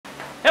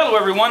Hello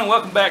everyone and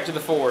welcome back to the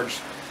forge.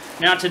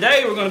 Now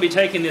today we're going to be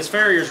taking this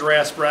farrier's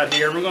rasp right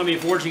here and we're going to be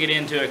forging it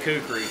into a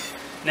kukri.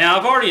 Now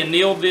I've already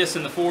annealed this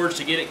in the forge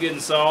to get it good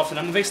and soft, and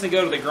I'm fixing to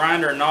go to the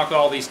grinder and knock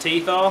all these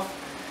teeth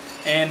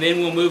off, and then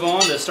we'll move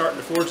on to starting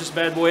to forge this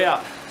bad boy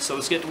out. So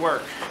let's get to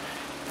work.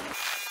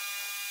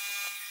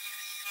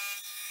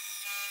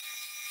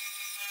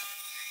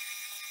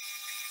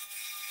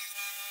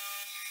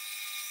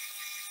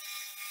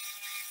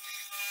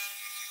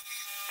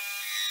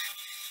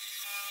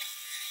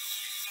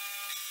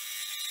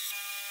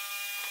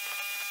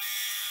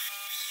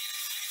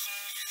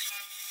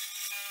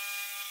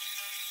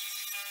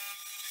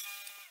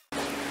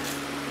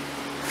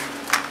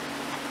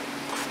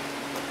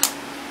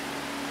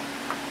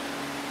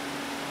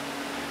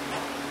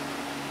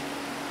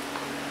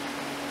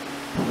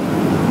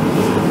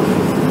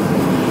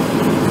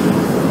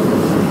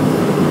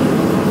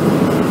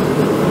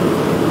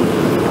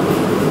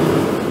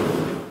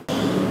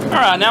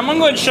 Alright, now I'm going to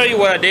go ahead and show you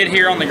what I did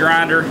here on the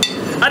grinder.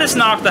 I just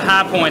knocked the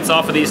high points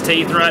off of these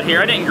teeth right here.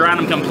 I didn't grind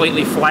them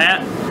completely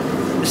flat.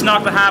 Just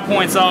knock the high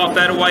points off,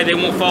 that way they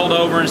won't fold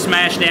over and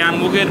smash down.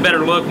 We'll get a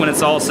better look when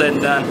it's all said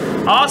and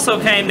done. I also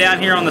came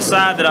down here on the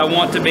side that I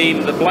want to be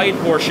the blade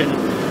portion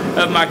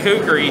of my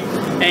kukri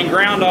and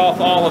ground off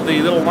all of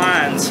the little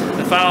lines,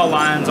 the file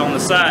lines on the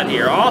side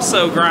here. I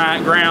also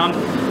ground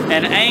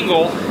an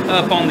angle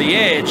up on the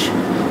edge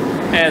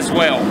as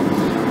well.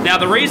 Now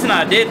the reason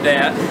I did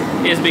that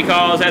is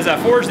because as I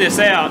forge this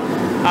out,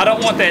 I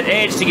don't want that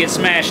edge to get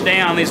smashed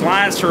down, these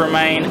lines to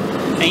remain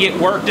and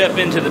get worked up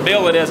into the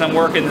billet as I'm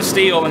working the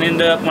steel and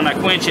end up, when I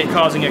quench it,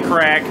 causing a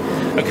crack,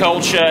 a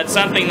cold shut,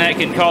 something that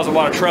can cause a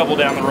lot of trouble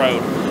down the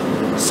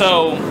road.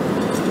 So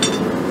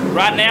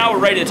right now we're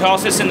ready to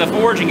toss this in the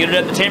forge and get it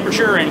up to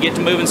temperature and get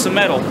to moving some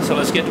metal. So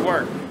let's get to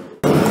work.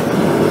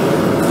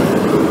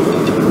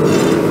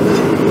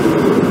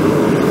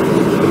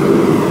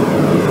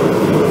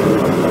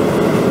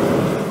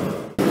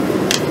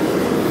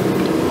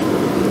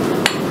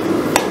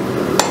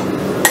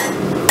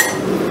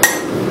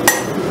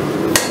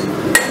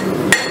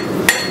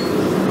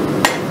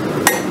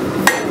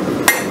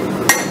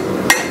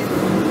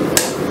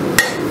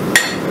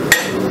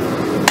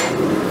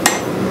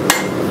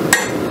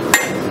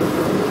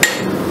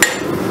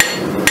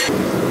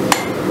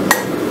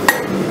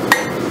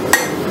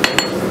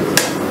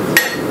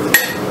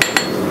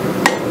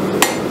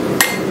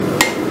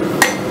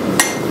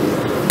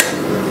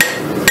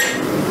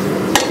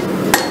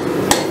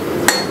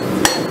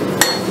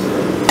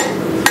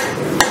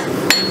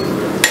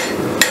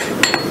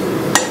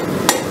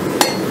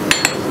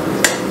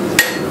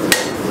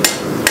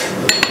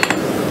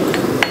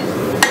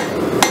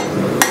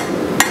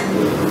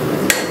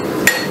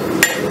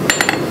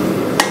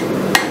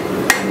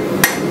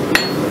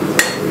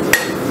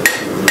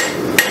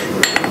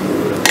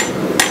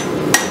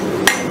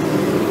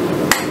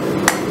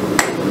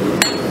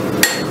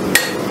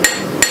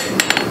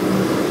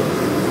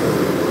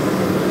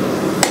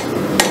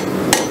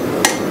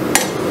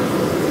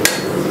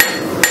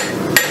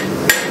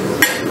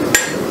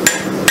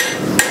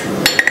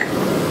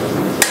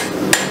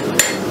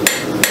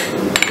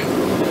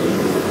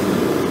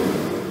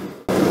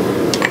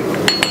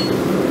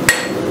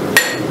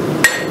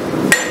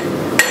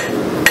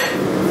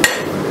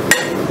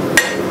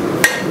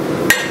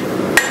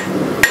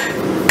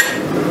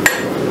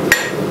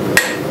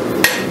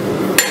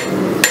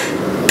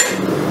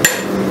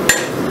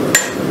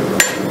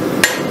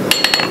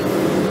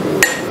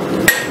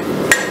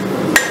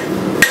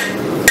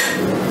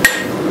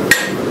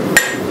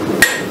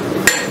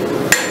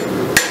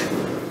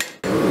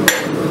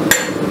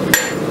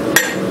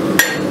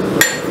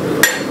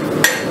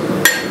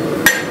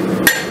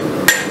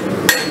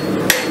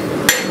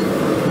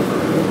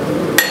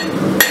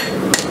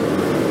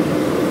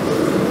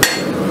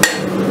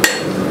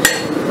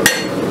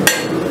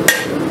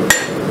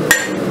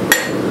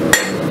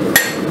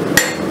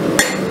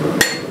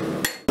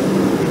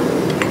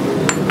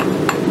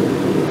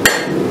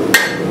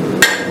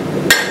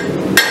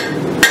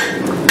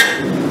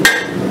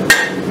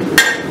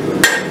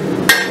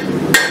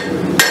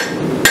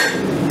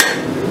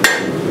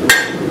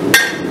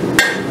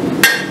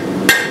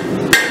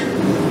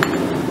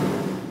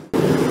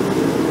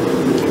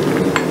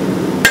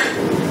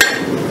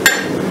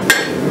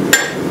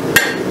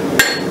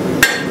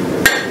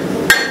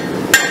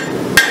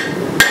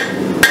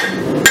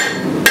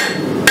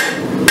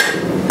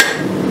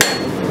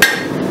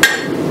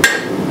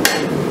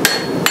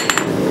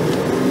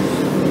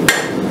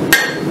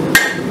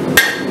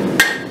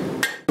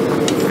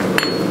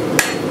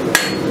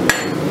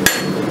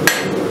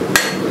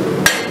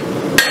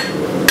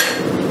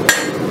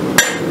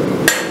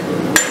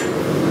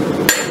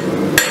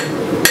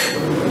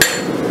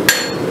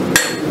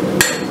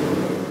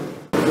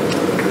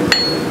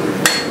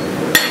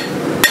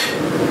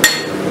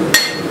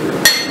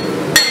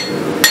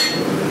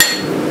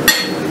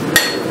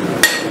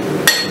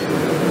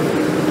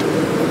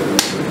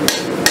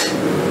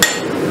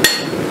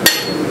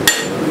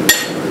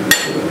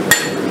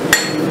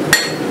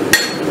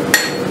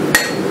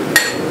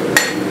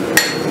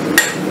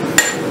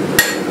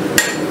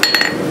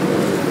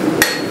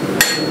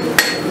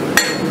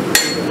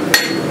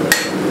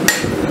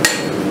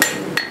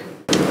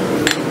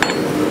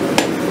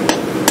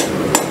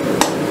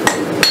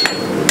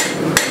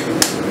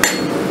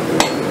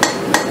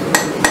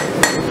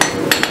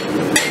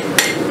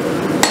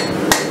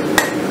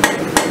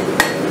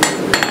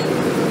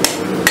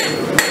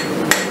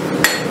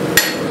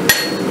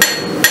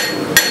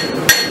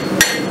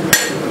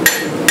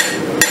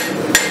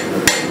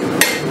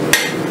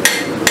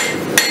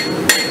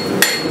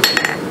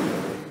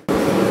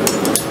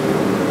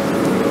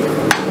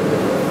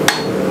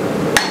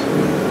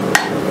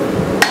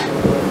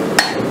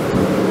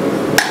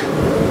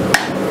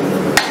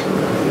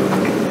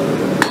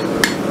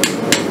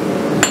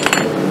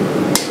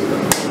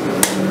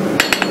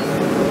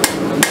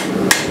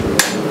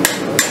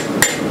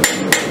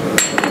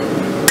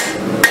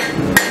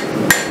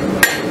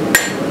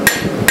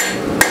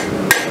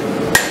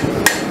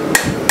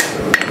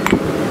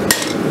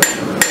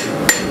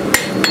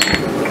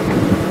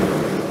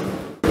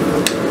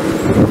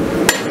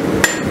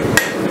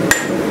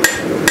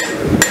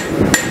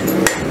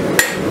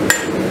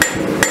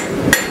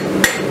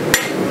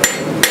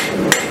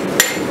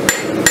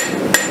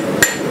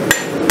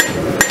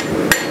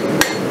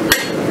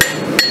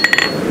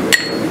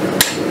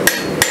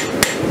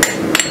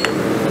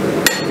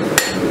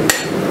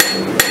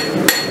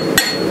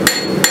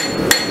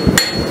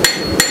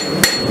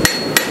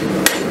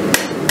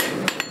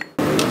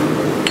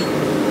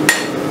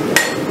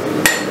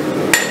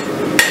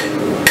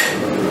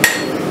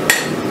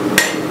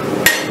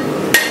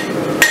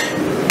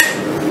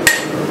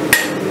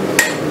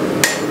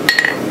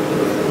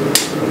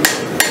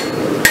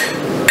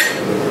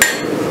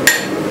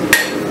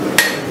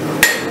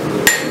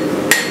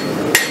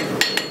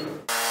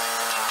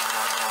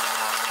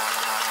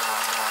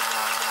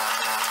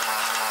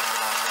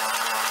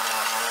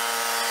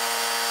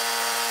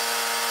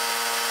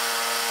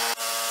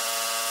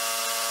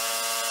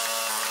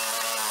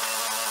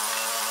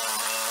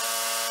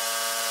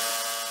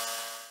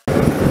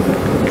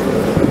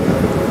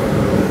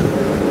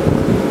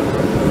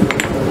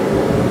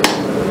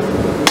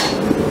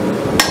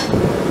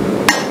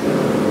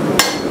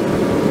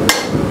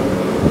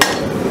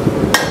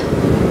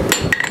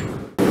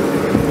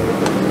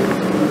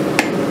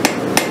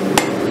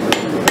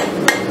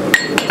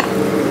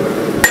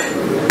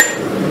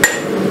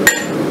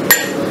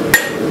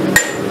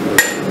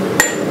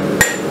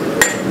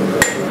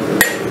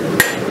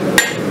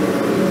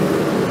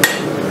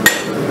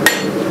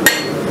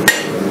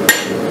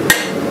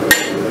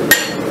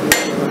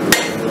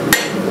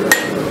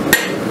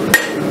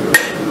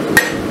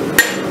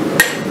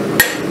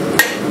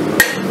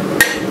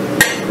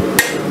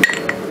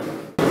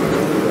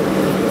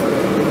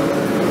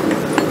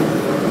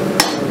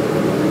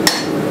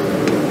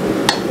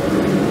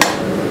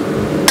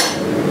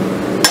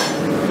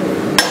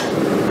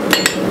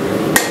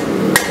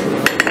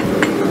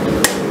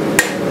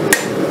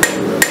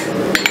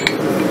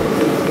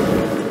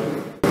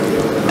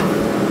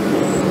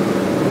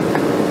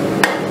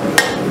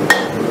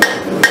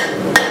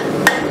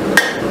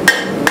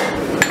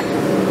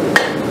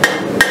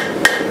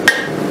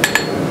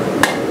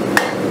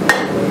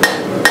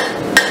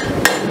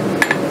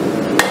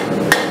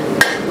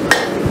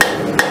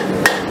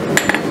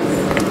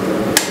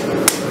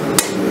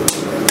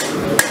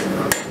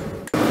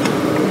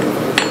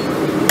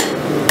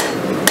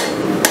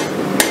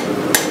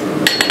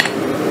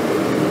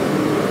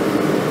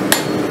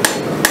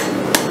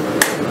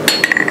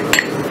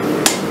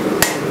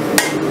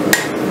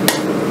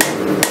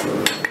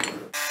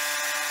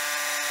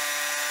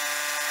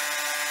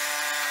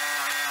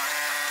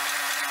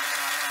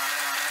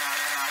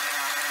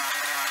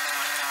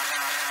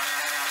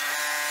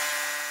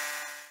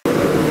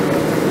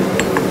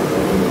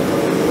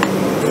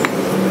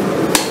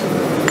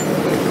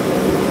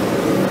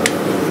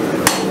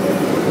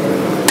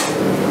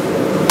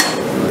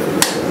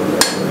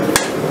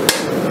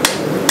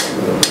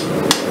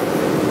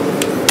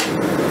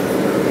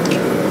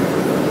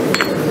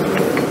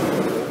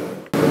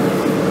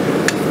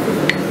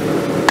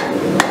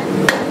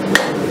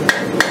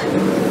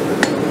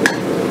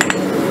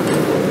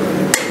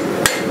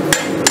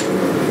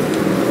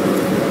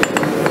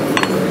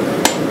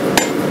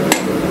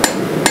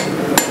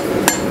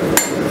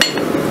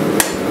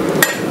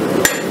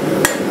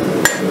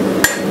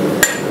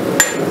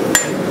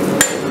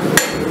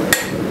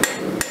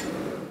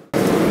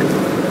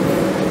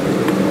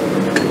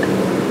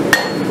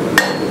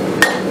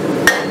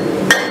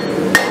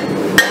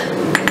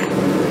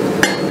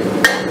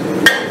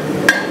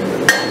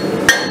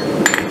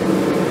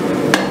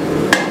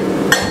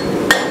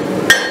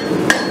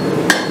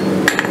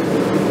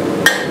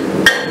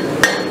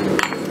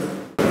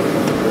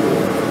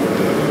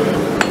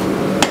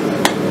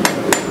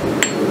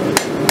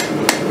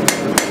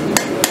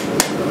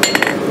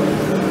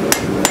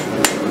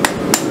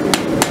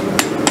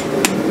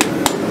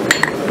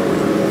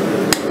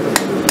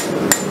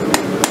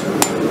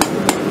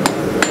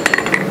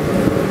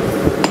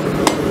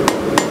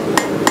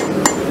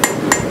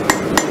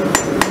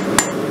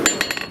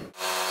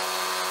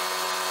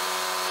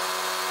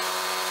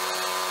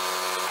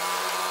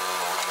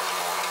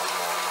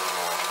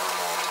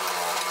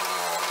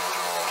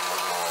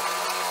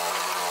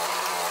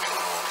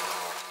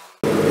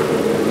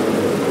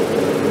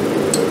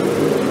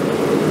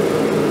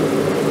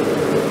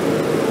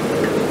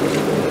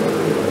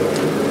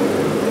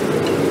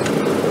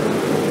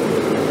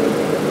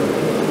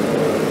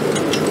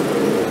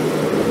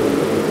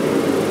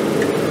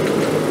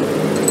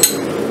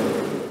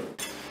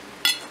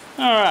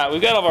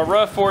 Alright, we've got all of our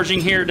rough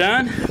forging here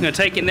done. I'm going to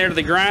take it in there to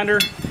the grinder,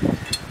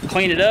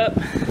 clean it up,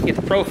 get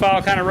the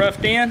profile kind of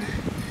roughed in,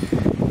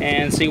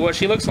 and see what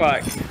she looks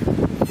like.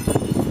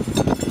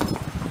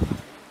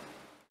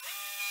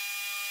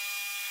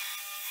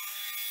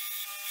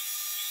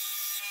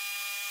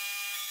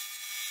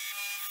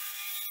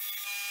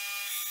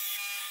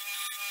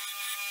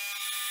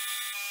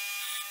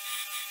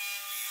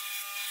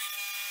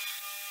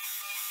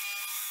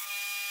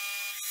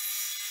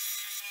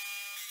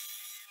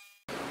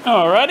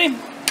 Alrighty,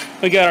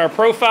 we got our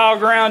profile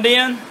ground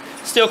in.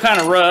 Still kind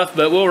of rough,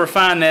 but we'll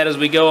refine that as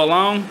we go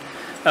along.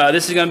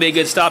 This is going to be a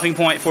good stopping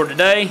point for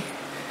today.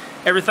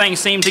 Everything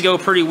seemed to go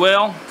pretty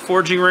well.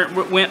 Forging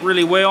went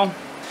really well.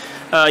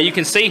 You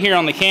can see here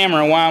on the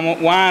camera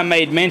why I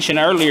made mention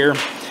earlier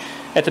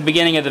at the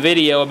beginning of the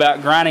video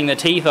about grinding the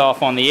teeth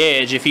off on the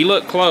edge. If you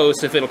look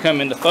close, if it'll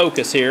come into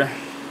focus here,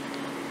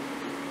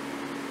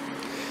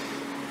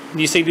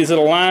 you see these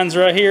little lines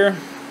right here?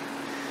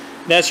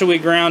 That's where we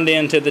ground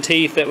into the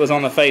teeth that was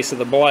on the face of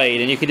the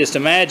blade. And you can just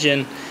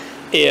imagine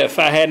if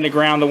I hadn't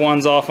ground the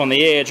ones off on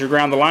the edge or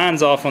ground the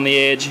lines off on the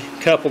edge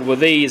coupled with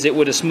these, it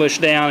would have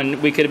smushed down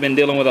and we could have been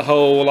dealing with a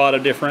whole lot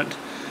of different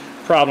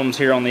problems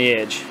here on the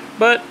edge.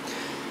 But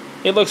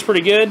it looks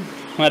pretty good.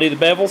 When I do the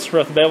bevels,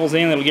 rough the bevels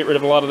in, it'll get rid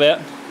of a lot of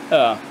that.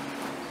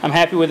 I'm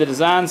happy with the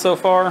design so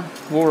far.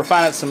 We'll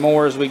refine it some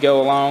more as we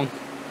go along.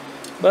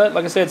 But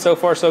like I said, so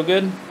far so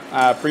good.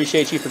 I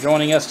appreciate you for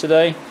joining us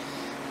today.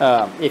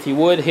 If you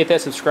would, hit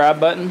that subscribe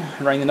button,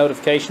 ring the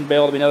notification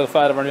bell to be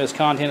notified of our newest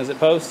content as it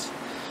posts.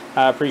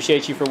 I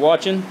appreciate you for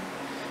watching.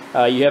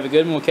 You have a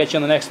good one. We'll catch you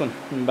on the next one.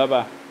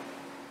 Bye-bye.